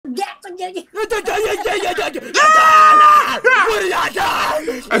A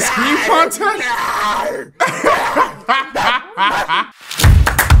scream contest?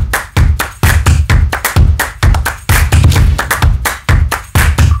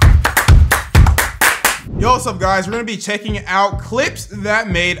 Yo, what's up guys? We're gonna be checking out clips that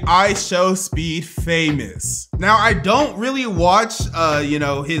made iShowSpeed famous. Now, I don't really watch,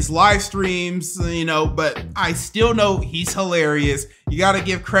 his live streams, but I still know he's hilarious. You gotta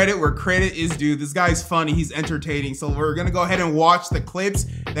give credit where credit is due. This guy's funny, he's entertaining. So we're gonna go ahead and watch the clips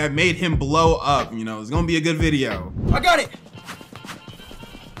that made him blow up. It's gonna be a good video. I got it.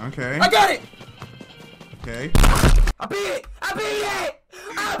 Okay. I got it. Okay. I beat it. I beat it.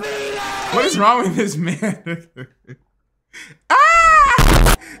 I beat it. What is wrong with this man?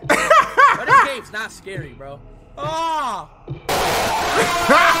 Bro, this game's not scary, bro. Oh.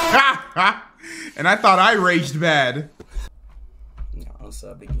 And I thought I raged bad. No, I'll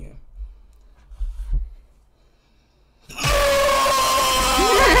sub again.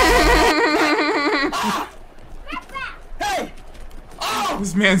 Hey! Oh!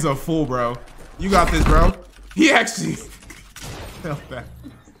 This man's a fool, bro. You got this, bro. He actually felt that.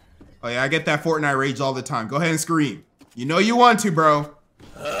 Oh yeah, I get that Fortnite rage all the time. Go ahead and scream. You know you want to, bro.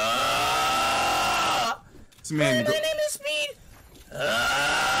 This man. My name is Speed.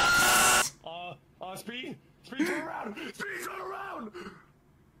 Speed. Speed, turn around. Speed, turn around.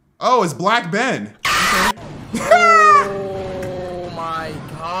 Oh, it's Black Ben. Okay. Oh my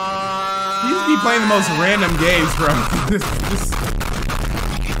god. He used to be playing the most random games, bro.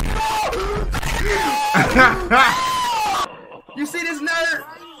 You see this nerd?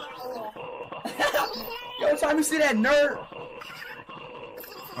 Yo, time you see that nerd?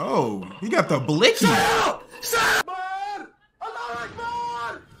 Oh, he got the blicky. Shut up! Shut up! Allah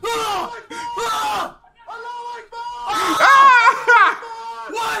Akbar! Allah Akbar!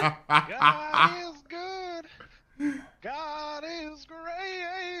 What? God is good. God is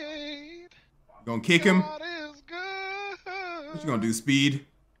great. Gonna kick him? God is good. What you gonna do, Speed?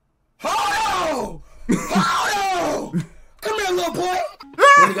 Oh no! Oh no! Come here, little boy!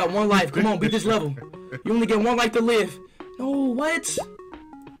 You only got one life. Come on, beat this level. You only get one life to live. No, what?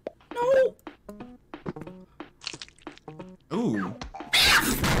 No. Ooh.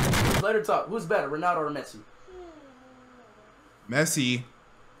 Let her talk. Who's better, Ronaldo or Messi? Messi.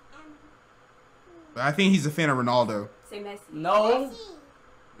 But I think he's a fan of Ronaldo. Say Messi. No. Messi.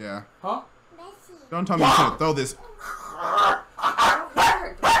 Yeah. Huh? Messi. Don't tell me you should throw this.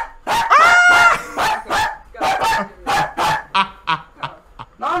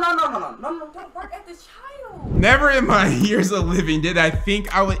 No. Don't bark at the child. Never in my years of living did I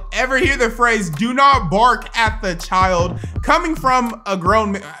think I would ever hear the phrase, do not bark at the child, coming from a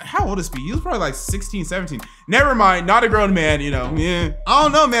grown man. How old is he? He was probably like 16, 17. Never mind, not a grown man, Yeah. I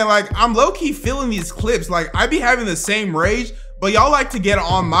don't know, man. Like, I'm low-key feeling these clips. Like, I be having the same rage, but y'all like to get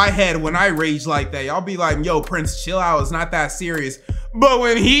on my head when I rage like that. Y'all be like, yo, Prince, chill out. It's not that serious. But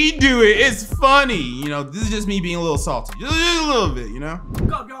when he do it, it's funny. This is just me being a little salty. Just a little bit,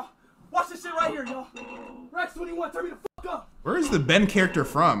 Fuck up, y'all. Watch this shit right here, y'all. Rex 21, turn me the fuck up. Where is the Ben character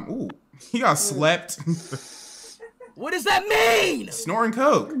from? Ooh, he got slept. What does that mean? Snoring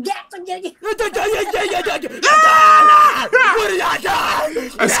coke.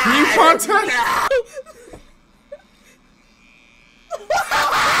 A scream contest?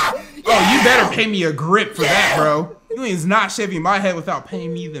 Oh, you better pay me a grip for that, bro. You ain't not shaving my head without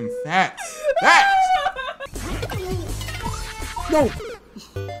paying me them fats. Facts. No.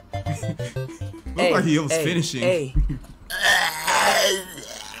 Looked like he was finishing. Hey.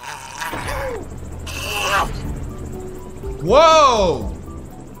 Whoa!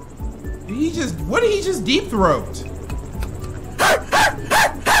 What did he just deep throat?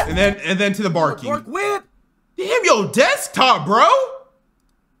 and then to the barking. Bark whip. Damn, your desktop, bro.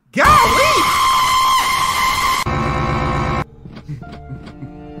 Golly.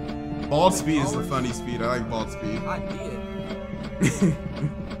 Bald Speed is the funny Speed. I like Bald Speed. I did.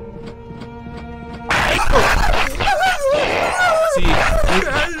 See,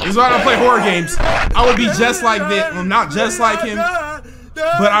 this is why I don't play horror games. I would be just like this. Well, not just like him,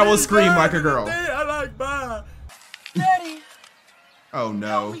 but I will scream like a girl. Daddy. Oh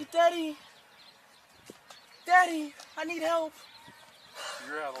no. Daddy. Daddy, I need help.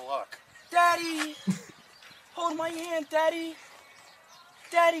 You're out of luck. Daddy. Hold my hand, Daddy.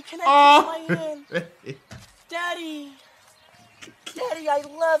 Daddy, can I kiss my hand? Daddy. Daddy, I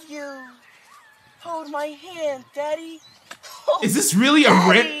love you. Hold my hand, Daddy. Oh, Is this really a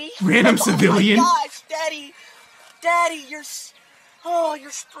random civilian? Oh my gosh, Daddy. Daddy, you're strong.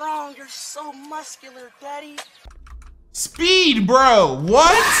 You're so muscular, Daddy. Speed, bro.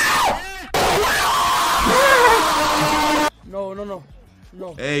 What?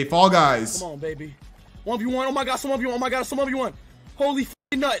 No. Hey, Fall Guys. Come on, baby. 1v1. Oh my God, some 1v1. Oh my God, some 1v1. Holy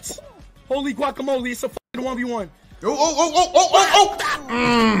f***ing nuts. Holy guacamole. It's a f***ing 1v1. Oh.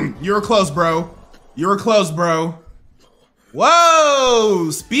 You were close, bro. You were close, bro. Whoa,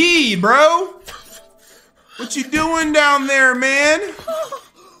 Speed, bro. What you doing down there, man?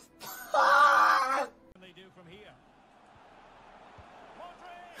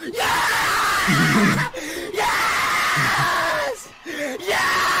 Yes!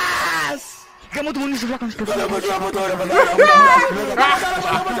 Yes!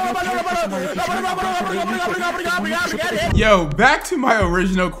 Yo, back to my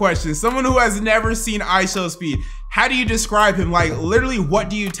original question. Someone who has never seen iShowSpeed, how do you describe him? Like, literally, what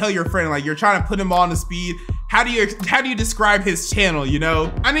do you tell your friend? Like, you're trying to put him on the speed. How do you describe his channel, you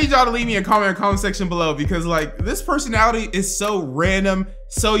know? I need y'all to leave me a comment in the comment section below because, like, this personality is so random,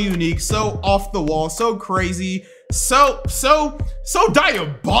 so unique, so off the wall, so crazy, so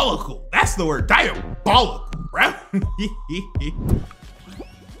diabolical. That's the word, diabolical, bro.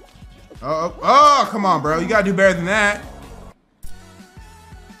 Oh, come on, bro. You gotta do better than that.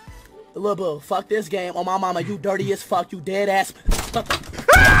 Little boo, fuck this game. Oh my mama, you dirty as fuck, you dead ass.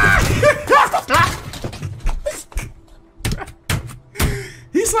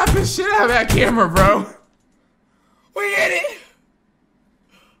 He slapped the shit out of that camera, bro. We hit it.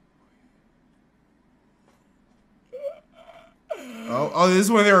 Oh, this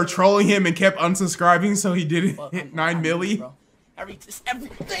is when they were trolling him and kept unsubscribing, so he didn't hit 9 milli. Every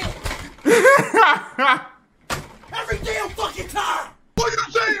damn fucking time. What you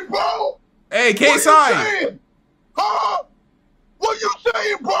saying, bro? Hey, What you KSI. saying? Huh? What you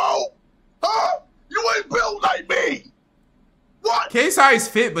saying, bro? Huh? You ain't built like me. What? KSI is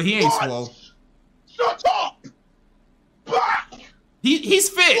fit, but he ain't What? swole. Shut up. Back. He's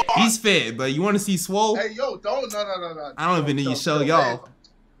fit. What? He's fit, but you want to see swole? Hey, yo, don't, no. I don't even need to show y'all.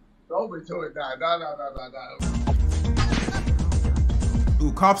 Don't be doing that. No.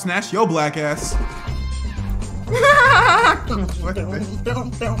 Ooh, cop snatch your black ass.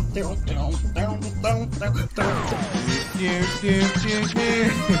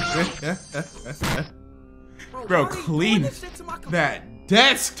 Bro, clean that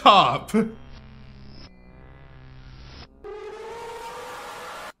desktop.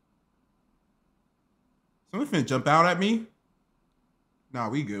 Someone finna jump out at me? Nah,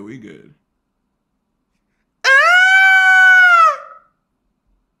 we good.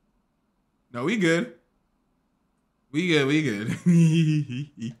 No, we good. We good.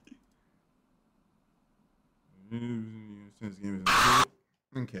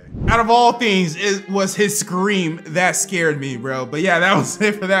 Okay. Out of all things, it was his scream that scared me, bro. But yeah, that was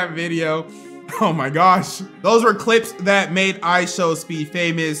it for that video. Oh my gosh. Those were clips that made iShowSpeed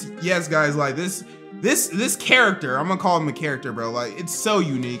famous. Yes, guys, like this character, I'm gonna call him a character, bro. Like, it's so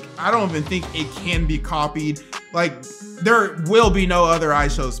unique. I don't even think it can be copied. Like, there will be no other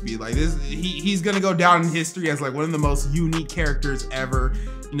iShowSpeed. Like this, he's gonna go down in history as like one of the most unique characters ever.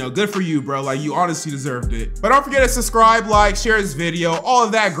 You know, good for you, bro. Like, you honestly deserved it. But don't forget to subscribe, like, share this video, all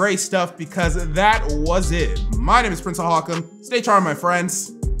of that great stuff, because that was it. My name is Prince of Hawkham. Stay charmed, my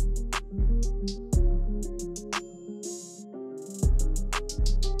friends.